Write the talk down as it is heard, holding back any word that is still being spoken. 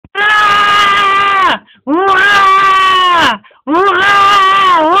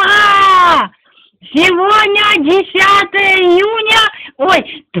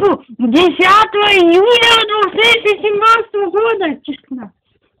июля 2017 года. Тишина.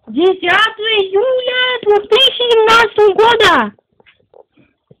 10 июля 2017 года.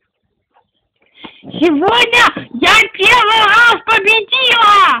 Сегодня я первый раз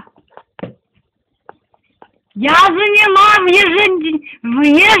победила. Я заняла в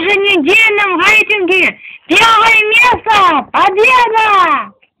еженедельном рейтинге первое место.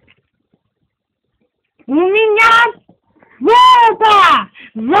 Победа! У меня золото!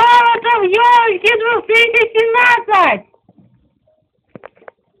 Золото в елке 2017!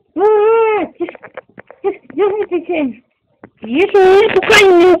 Держите тень.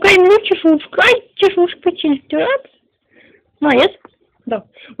 Чешушка чистят. Молодец. Да.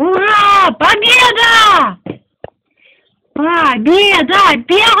 Ура! Победа! Победа!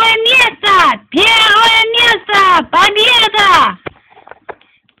 Первое место! Первое место! Победа!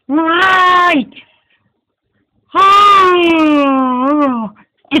 Ура!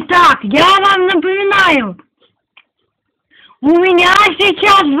 Итак, я вам напоминаю. У меня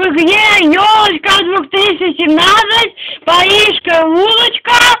сейчас в игре елочка 2017, Парижская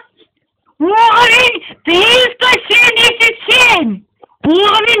улочка, уровень 377.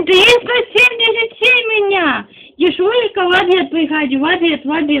 Уровень 377 меня. Дешевушка, в обед приходи, в обед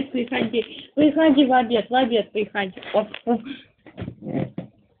приходи. Приходи в обед приходи.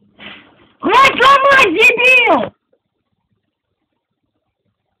 Хватит ломать, дебил!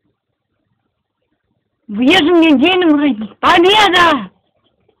 В еженедельном рейтинге. Победа!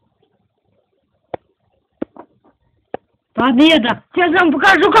 Победа! Сейчас вам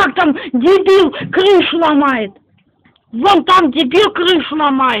покажу, как там дебил крышу ломает. Вон там дебил крышу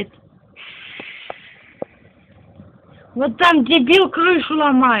ломает. Вот там дебил крышу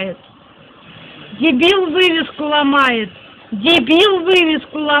ломает. Дебил вывеску ломает. Дебил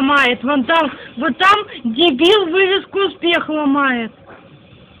вывеску ломает. Вот там дебил вывеску успех ломает.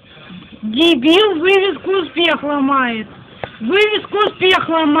 Дебил вывеску успех ломает. Вывеску успех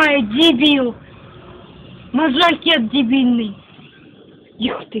ломает, дебил. Маджахет дебильный.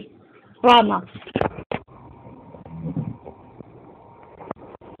 Их ты. Ладно.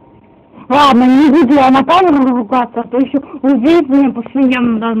 Ладно, не буду я на камеру ругаться, а то еще увидит меня по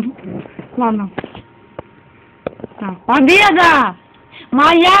свиньям. Ладно. Так, победа!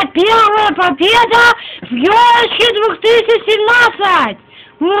 Моя первая победа в елочке 2017!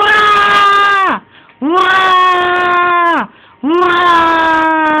 Ура! Ура!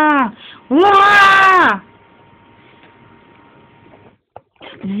 Ура! Ура!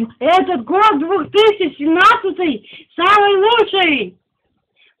 Этот год 2017 самый лучший!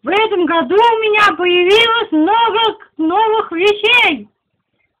 В этом году у меня появилось много новых вещей.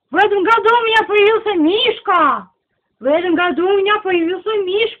 В этом году у меня появился Мишка. В этом году у меня появился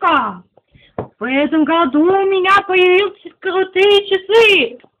Мишка. В этом году у меня появились крутые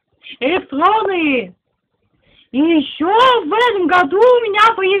часы. Электронные. И еще в этом году у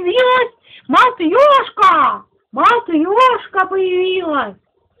меня появилась матрешка. Матрешка появилась.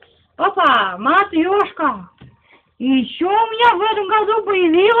 Папа, матрешка. И еще у меня в этом году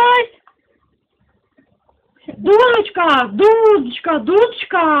появилась дудочка, дудочка,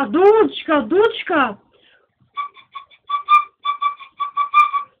 дудочка, дудочка, дудочка.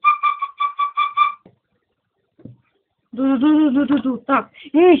 Ду-ду-ду-ду-ду-ду. Так,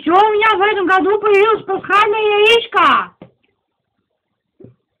 и еще у меня в этом году появилась пасхальная яичко.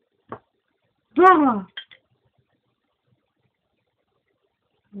 Здорово.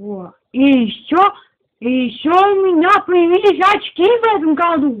 Вот. И еще у меня появились очки в этом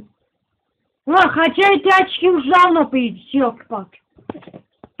году. Хотя эти очки уже давно появились, ёлки-палки.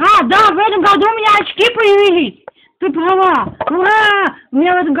 Да, в этом году у меня очки появились. Ты права. Ура! У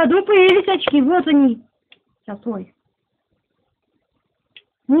меня в этом году появились очки. Вот они. Сейчас, ой.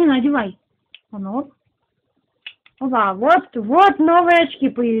 Не надевай. Оно. Опа, вот новые очки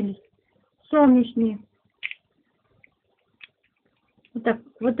появились. Солнечные.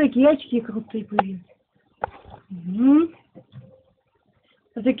 Вот такие очки крутые появились. Угу.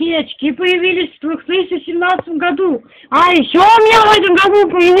 Вот такие очки появились в 2017 году. А еще у меня в этом году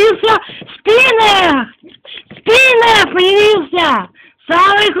появился спиннер. Спиннер появился.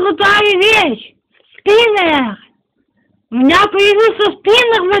 Самая крутая вещь. Спиннер. У меня появился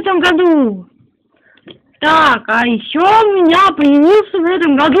спиннер в этом году. Так, а еще у меня появился в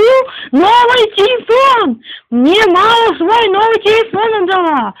этом году новый телефон. Мне мама свой новый телефон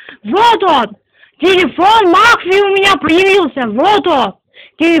отдала. Вот он. Телефон Махви у меня появился. Вот он.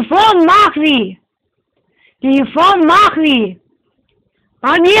 Телефон Махви. Телефон Махви.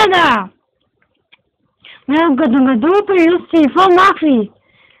 Победа. В этом году появился телефон Махви.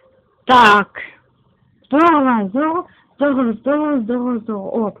 Так. Здорово, здорово. Здорово, здорово, здорово,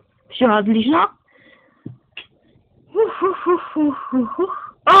 здорово. Оп, все, отлично.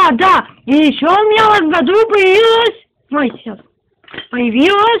 А, да, и еще у меня в этом году появилась, ой, сейчас,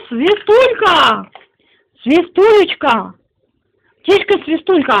 появилась свистулька. Свистулечка.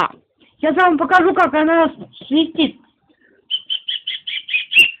 Птичка-свистулька. Я вам покажу, как она свистит.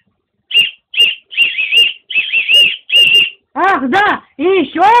 Ах, да, и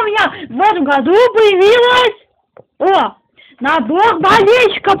еще у меня в этом году появилась... набор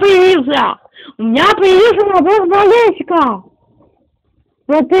болельщика появился. У меня появился набор болельщика.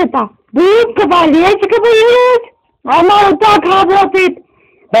 Вот это. Дымка болельщика появилась. Она вот так работает.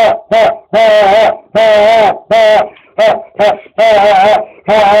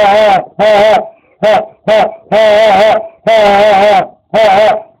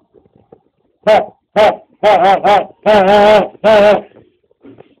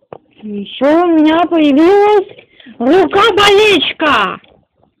 Еще у меня появилась рука болельщика.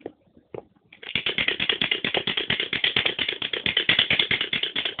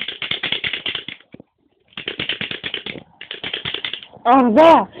 Ах,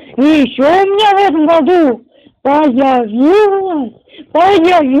 да, и еще у меня в этом году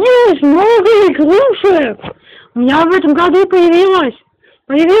появилось много игрушек. У меня в этом году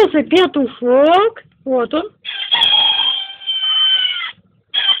появился петушок. Вот он.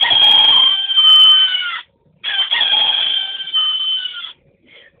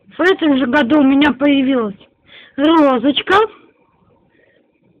 В этом же году у меня появилась розочка.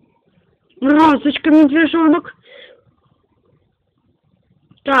 Розочка, медвежонок.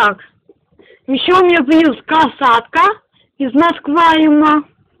 Так, еще у меня появилась касатка из аквариума.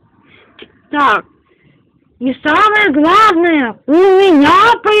 Так, и самое главное, у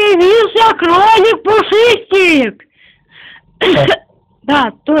меня появился кролик-пушистик.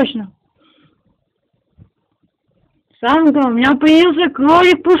 Да, точно. Самое главное, у меня появился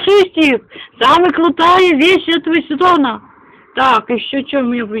кролик-пушистик. Самая крутая вещь этого сезона. Так, еще что у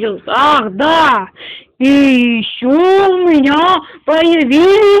меня появилось? Ах, да. И еще у меня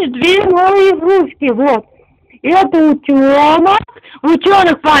появились две новые игрушки. Вот. Это утенок.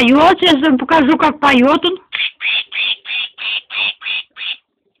 Утенок поет. Сейчас я вам покажу, как поет он.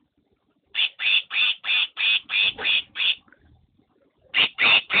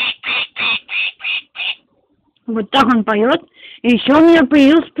 Вот так он поет. И еще у меня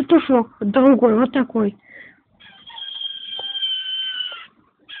появился петушок. Другой, вот такой.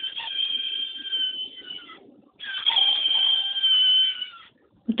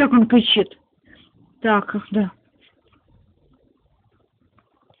 Вот так он кричит. Так, да.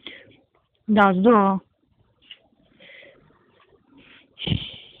 Да, здорово.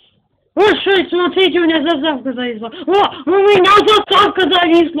 Вот что, смотрите, у меня заставка зависла. О, у меня заставка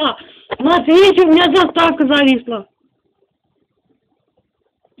зависла. Смотрите, у меня заставка зависла.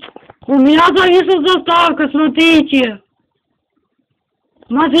 У меня зависла заставка, смотрите.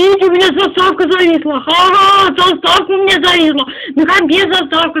 Смотрите, у меня заставка зависла. Ха-ха, заставка у меня зависла. На компе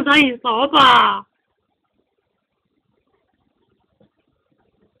заставка зависла. Опа.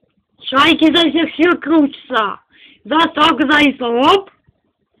 Шайки изо всех сил крутятся. Заставка зависла. Оп.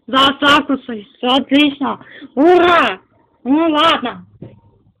 Заставка зависла. Отлично. Ура. Ну ладно.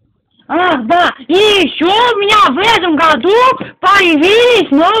 Ах, да. И еще у меня в этом году появились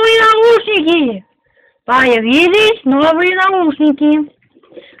новые наушники. Появились новые наушники.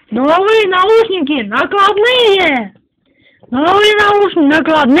 Новые наушники накладные. Новые наушники,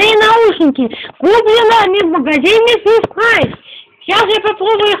 накладные наушники. Куплены в магазине СВОИ. Сейчас я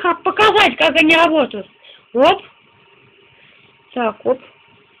попробую их показать, как они работают. Вот. Так, вот.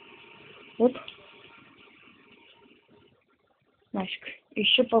 Вот. Значит,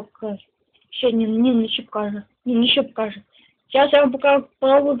 еще покажу. Еще еще покажу. Еще покажу. Сейчас я вам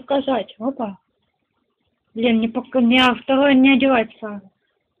попробую показать. Опа. Блин, мне второй не одевается.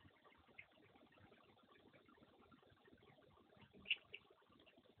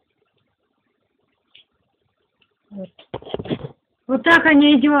 Вот. Вот так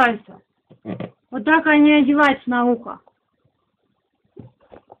они одеваются. Вот так они одеваются на ухо.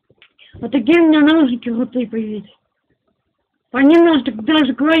 Вот такие у меня наушники крутые появились. По ним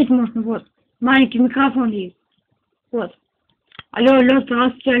даже говорить можно. Вот. Маленький микрофон есть. Вот. Алло, алло,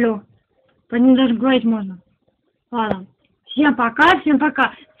 здравствуйте, алло. По ним даже говорить можно. Ладно. Всем пока, всем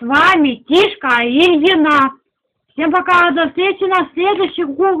пока. С вами Тишка и Ильина. Всем пока, до встречи на следующих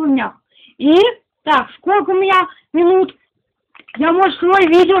уровнях. И, так, сколько у меня минут? Я, может, свой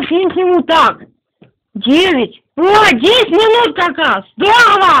видеофильм сниму так. 9. О, 10 минут как раз.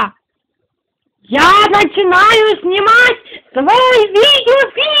 Здорово! Я начинаю снимать свой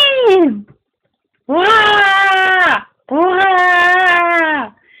видеофильм! Ура!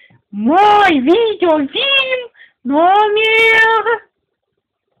 Ура! Мой видеофильм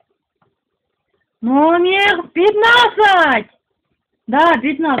номер 15. Да,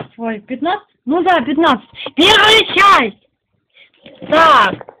 15 свой. 15? Ну да, 15. Первая часть.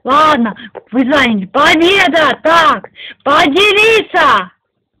 Так, ладно, вы заняли. Победа! Так, поделиться!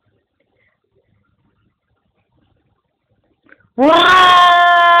 Ура!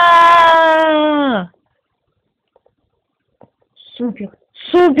 Супер,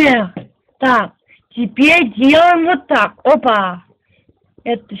 супер! Так, теперь делаем вот так. Опа!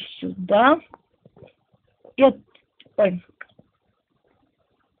 Это сюда. Это, ой.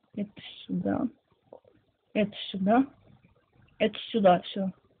 Это сюда. Это сюда. Это сюда,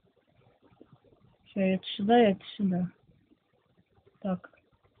 все. Все, это сюда, это сюда. Так.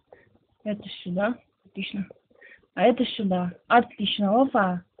 Это сюда. Отлично. А это сюда. Отлично.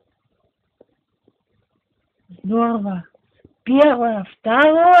 Опа. Здорово. Первое,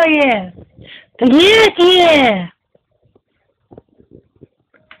 второе, третье.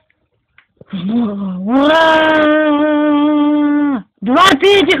 Ура! 2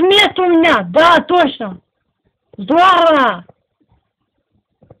 третьих места у меня. Да, точно. Здорово.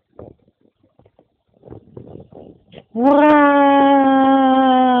 Ура!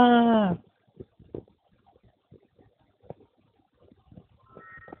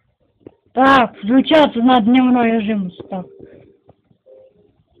 Так, включаться на дневной режим. Так.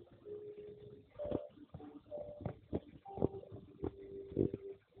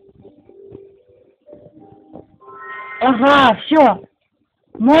 Ага, все.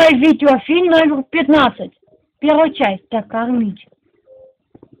 Мой видеофильм номер 15. Первая часть. Так, кормить.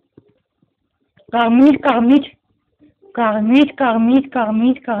 Кормить, кормить. Кормить, кормить,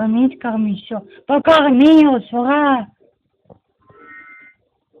 кормить, кормить, кормить. Все. Покормилась, ура!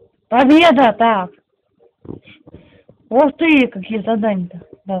 Победа, так. Ух ты, какие задания-то.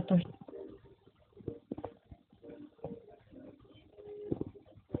 Да, точно.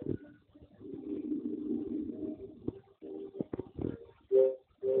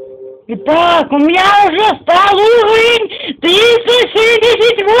 Итак, у меня уже стал уровень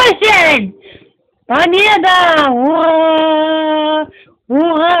 368. Победа! Ура!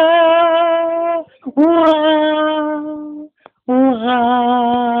 Ура!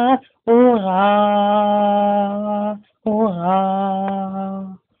 Ура! Ура!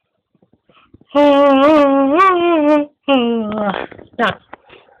 Ура! Ура! Так.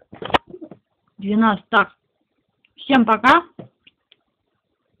 12. Так. Всем пока.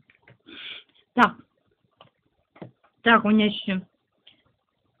 Так. Так, у меня еще.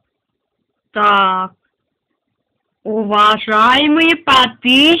 Так. Уважаемые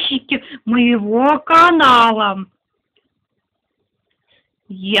подписчики моего канала.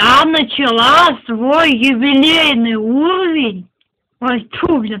 Я начала свой юбилейный уровень. Ой,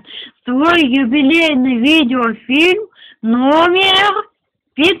 блин. Свой юбилейный видеофильм номер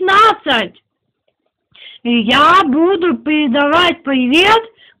 15. И я буду передавать привет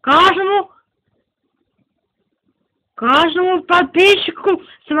каждому подписчику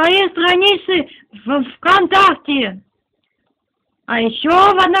своей страницы в ВКонтакте. А еще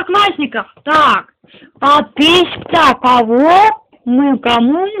в Одноклассниках. Так, подписчица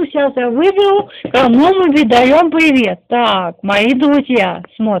кому сейчас я выберу, кому мы передаем привет. Так, мои друзья,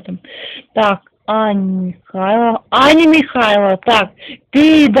 смотрим. Так, Аня Михайлова. Так,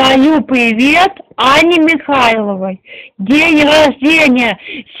 передаю привет Ане Михайловой. День рождения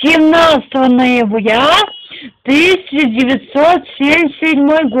 17 ноября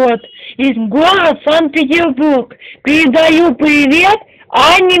 1977 год. Из города Санкт-Петербург. Передаю привет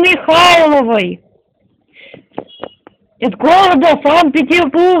Ане Михайловой. Из города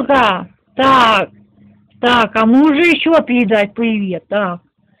Санкт-Петербурга. Так, кому же еще передать привет? Так,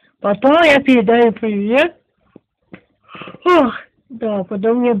 потом я передаю привет. Ох, да,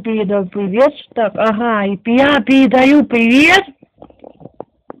 потом я передаю привет. Так, ага, и я передаю привет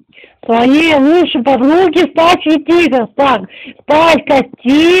своей лучшей подруге Стачке Тигра. Так, Стачка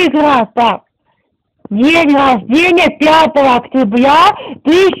Тигра. Так, день рождения 5 октября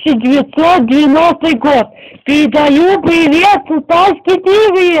 1990 год. Передаю привет Стачке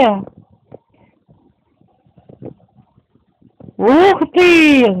Тигре. Ух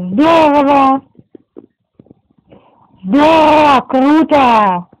ты, здорово. Здорово,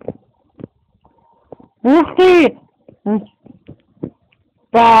 круто. Ух ты.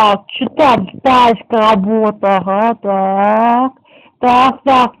 Так, что там Стачка работа, ага, так.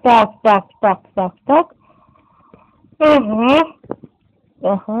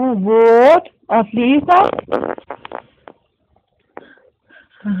 Ага, вот, отлично.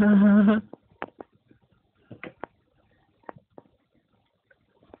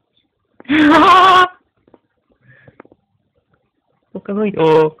 Какой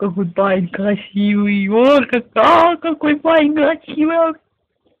парень красивый. Какой парень красивый.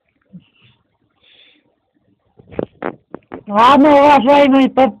 Ладно, уважаемые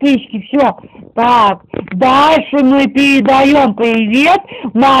подписчики, все. Так, дальше мы передаем привет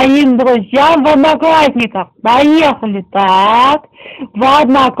моим друзьям в Одноклассниках. Поехали. Так, в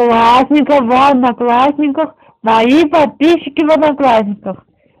Одноклассниках, мои подписчики в Одноклассниках.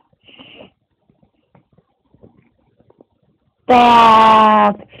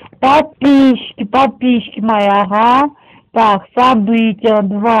 Так, подписчики мои, ага. Так, события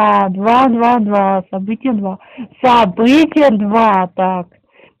 2, события 2, так,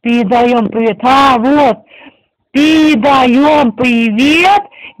 передаем привет, вот, передаем привет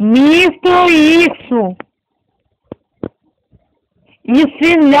мистеру Иксу из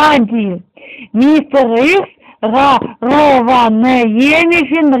Финляндии, мистер Икс, Рованееми,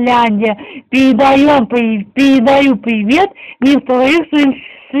 Финляндия, передаю привет мистеру Иксу из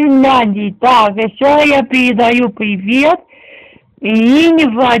Финляндии. Так, еще я передаю привет Ирине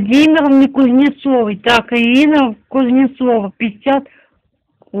Владимировне Кузнецовой. Так, Ирина Кузнецова, 50...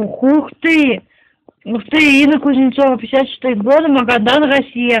 Ух ты! Ирина Кузнецова, 54 года, Магадан,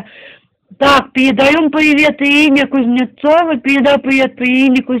 Россия. Так, передаем привет Ирине Кузнецовой, передаю привет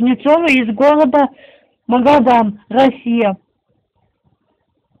Ирине Кузнецовой из города Магадан, Россия.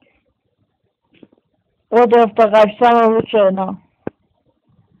 Вот я вторая, самая лучшая, да.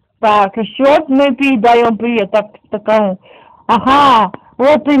 Так, еще мы передаем привет. Так, такая. Ага,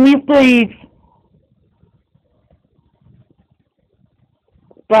 вот и мистер Икс.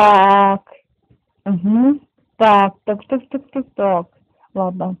 Так. Угу. Так.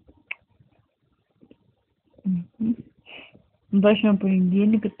 Ладно. Угу. Удачного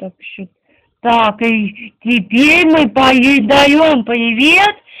понедельника. Так, еще. Так, и теперь мы передаем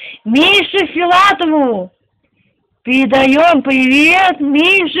привет Мише Филатову. Передаем привет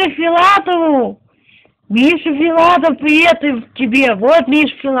Мише Филатову. Миша Филатов, привет тебе. Вот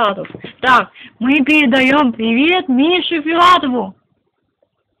Миша Филатов. Так, мы передаем привет Мише Филатову.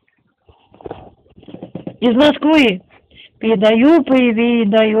 Из Москвы. Передаем.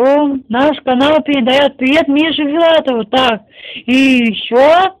 Наш канал передает привет Мише Филатову. Так, и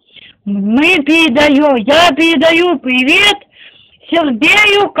еще я передаю привет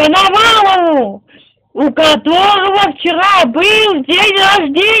Сергею Коновалову, у которого вчера был день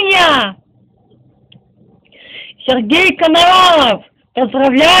рождения. Сергей Коновалов,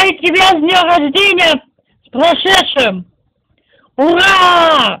 поздравляю тебя с днем рождения, с прошедшим.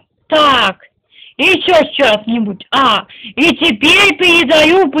 Ура! Так, еще что-нибудь. И теперь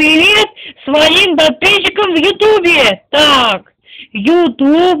передаю привет своим подписчикам в Ютубе. Так,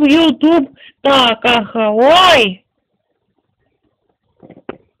 Ютуб. Так, ага, ой.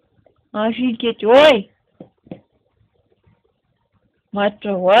 Офигеть, ой. Мать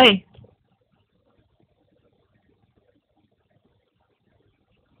твою, ой.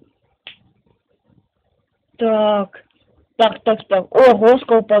 Так. Ого,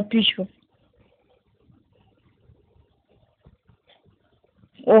 сколько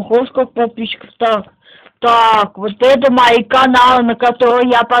подписчиков. Так, вот это мои каналы, на которые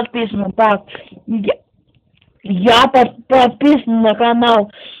я подписан. Так, я подписан на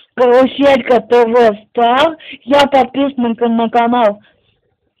канал Каруселька ТВ Стар, я подписан на канал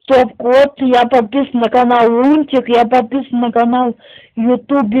Топ Код, я подписан на канал Лунтик, я подписан на канал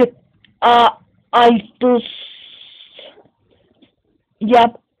Ютубе Айтус.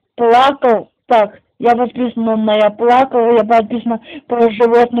 Я плакал. Так, я подписана на Я плакал, я подписана про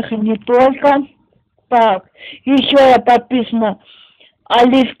животных и не только. Так, еще я подписана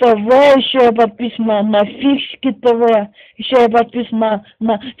Алиф ТВ, еще я подписана на Фиксики ТВ, еще я подписана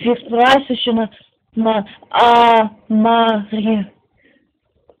на Фикс-Прайс, еще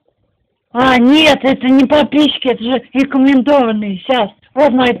нет, это не подписчики, это же рекомендованные. Сейчас,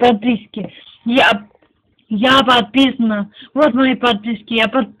 вот мои подписки. Я подписана. Вот мои подписки. Я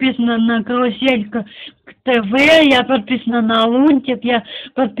подписана на Каруселька ТВ, я подписана на Лунтик, я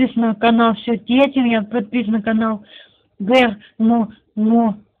подписана на канал Все детям, я подписана на канал ВС,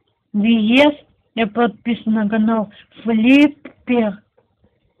 я подписана на канал Флиппер.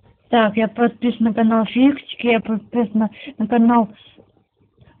 Так, я подписана на канал Фиксики, я подписана на канал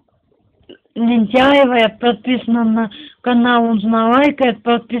Лентяева, я подписана на канал Узнавайка, я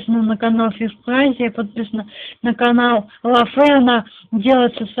подписана на канал Фикс-Прайс, я подписана на канал Лаферна,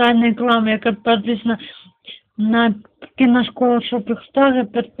 делать социальную рекламу, я подписана на киношколу Суперстар, я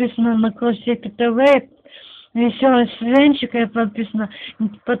подписана на Каруселька ТВ, Веселый Свенчик, я подписана.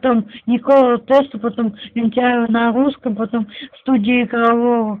 Потом Никола Тесту, потом Лентяева на русском, потом студия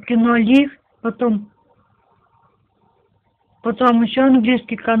игрового кино Лих, потом еще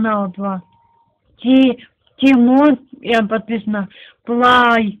английский канал 2. Тимон, я подписана.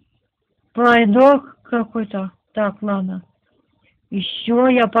 Плайдог какой-то. Так, ладно. Еще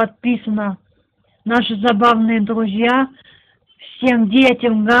я подписана. Наши забавные друзья. Всем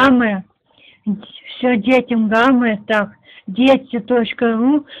детям гаммы. Все детям гаммы. Так,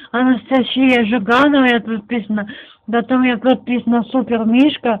 дети.ру. Анастасия Жиганова, я подписана. Потом я подписана Супер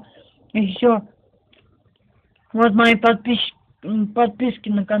Мишка. Еще. Вот мои подписки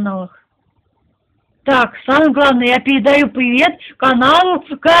на каналах. Так, самое главное, я передаю привет каналу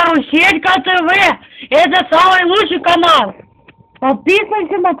Каруселька ТВ. Это самый лучший канал.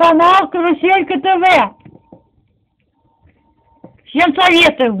 Подписывайтесь на канал Каруселька ТВ. Всем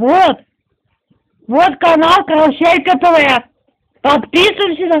советую. Вот канал Каруселька ТВ.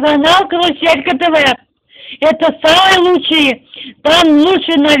 Подписывайтесь на канал Каруселька ТВ. Это самые лучшие. Там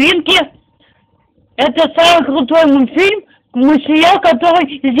лучшие новинки. Это самый крутой мультсериал,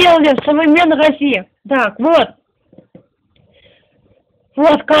 который сделали в современной России. Так, вот.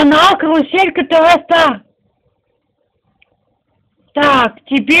 Вот канал Каруселька ТВ Стар. Так,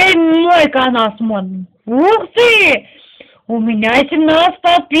 теперь мой канал смотрим. Ух ты! У меня 17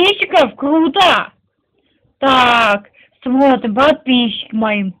 подписчиков. Круто! Так, смотрим подписчик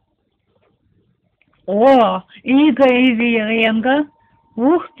моим. О, Игорь Ивиренко.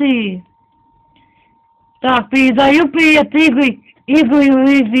 Ух ты! Так, передаю привет Игорю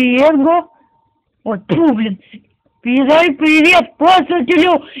Ивиренко. Вот, блин. Передаю привет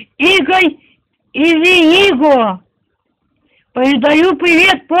пользователю Игорь Ивириго. Передаю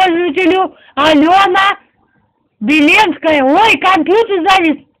привет пользователю Алена Беленская. Ой, компьютер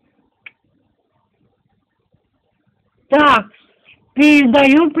завис. Так,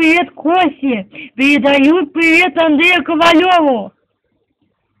 передаю привет Косе. Передаю привет Андрею Ковалеву.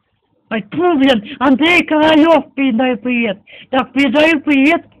 Ой, блин, Андрей Ковалев, передаю привет. Так, передаю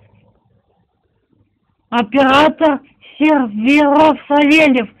привет оператор серверов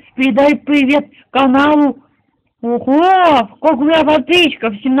Савельев. Передаю привет каналу. Ого, сколько у меня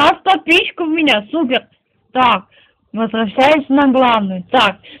подписчиков? 17 подписчиков у меня, супер. Так, возвращаюсь на главную.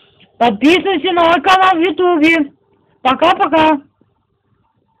 Так, подписывайтесь на мой канал в Ютубе. Пока-пока.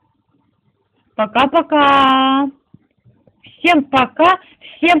 Пока-пока. Всем пока,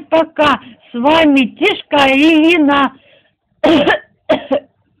 всем пока. С вами Тишка и Ирина.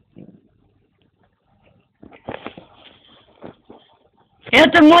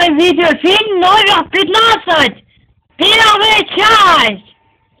 Это мой видеофильм номер 15. Первая часть.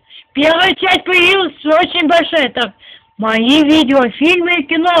 Первая часть появилась очень большая. Так, мои видеофильмы и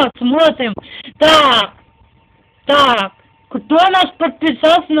кино смотрим. Так. Кто нас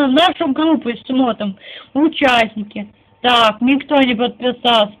подписался на нашу группу, смотрим. Участники. Так, никто не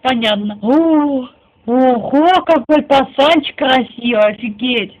подписался, понятно. Ого, какой пацанчик красивый,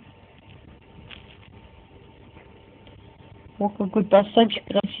 офигеть. О, какой пацанчик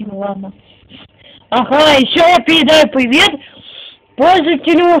красивый, ладно. Ага, еще я передаю привет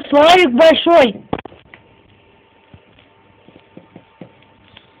пользователю Славик Большой.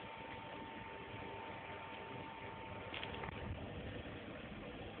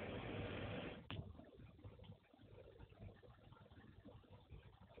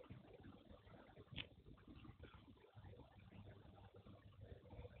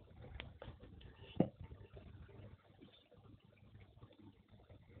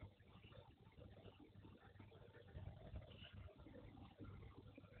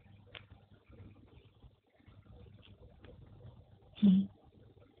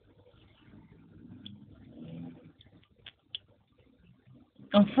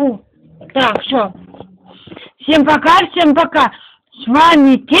 Фу. Так, все. Всем пока, всем пока. С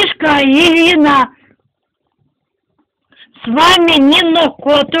вами Тишка и Ирина. С вами Нина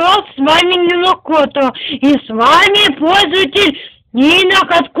Котова, И с вами пользователь Нина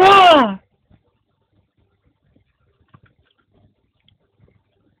Коткова.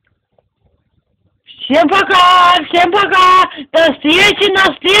 Всем пока, всем пока. До встречи на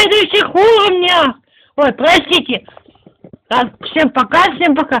следующих уровнях. Ой, простите. Так, всем пока,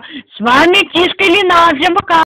 всем пока. С вами Тишка и Лина. Всем пока.